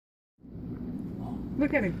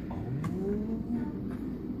Look at him.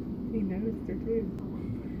 He noticed her too.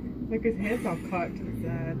 Look, his head's all cocked to the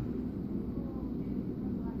side.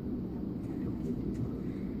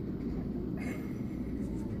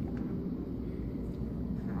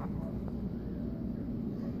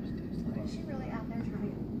 Is she really out there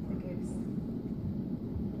trying the goose?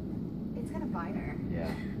 It's gonna bite her.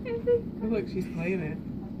 Yeah. Oh, look, she's playing it.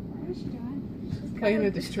 What is she doing? She's Playing the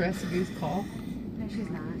distress goose call. No, she's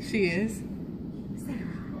not. She is.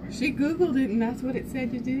 Sarah. She Googled it and that's what it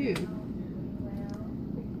said to do.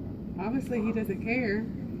 Obviously he doesn't care.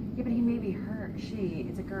 Yeah, but he may be hurt.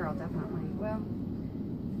 It's a girl, definitely. Well,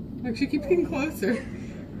 Look, she keeps getting closer.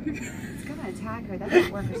 it's gonna attack her. That's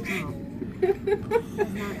not workers' comp.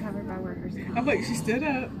 It's not covered by workers' comp. Oh, look, she stood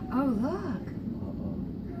up. Oh, look.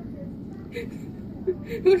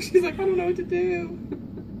 Look, she's like, I don't know what to do.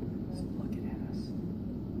 It's looking at us.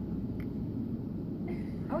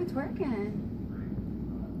 Oh, it's working.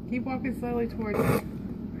 Keep walking slowly towards her.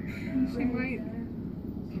 She might.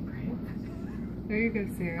 There you go,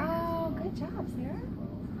 Sarah. Oh, good job, Sarah.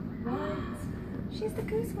 What? She's the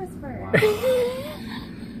goose whisperer. Wow.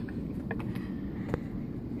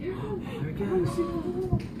 There it goes.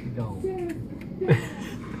 Keep going.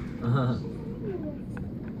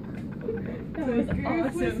 That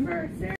was awesome.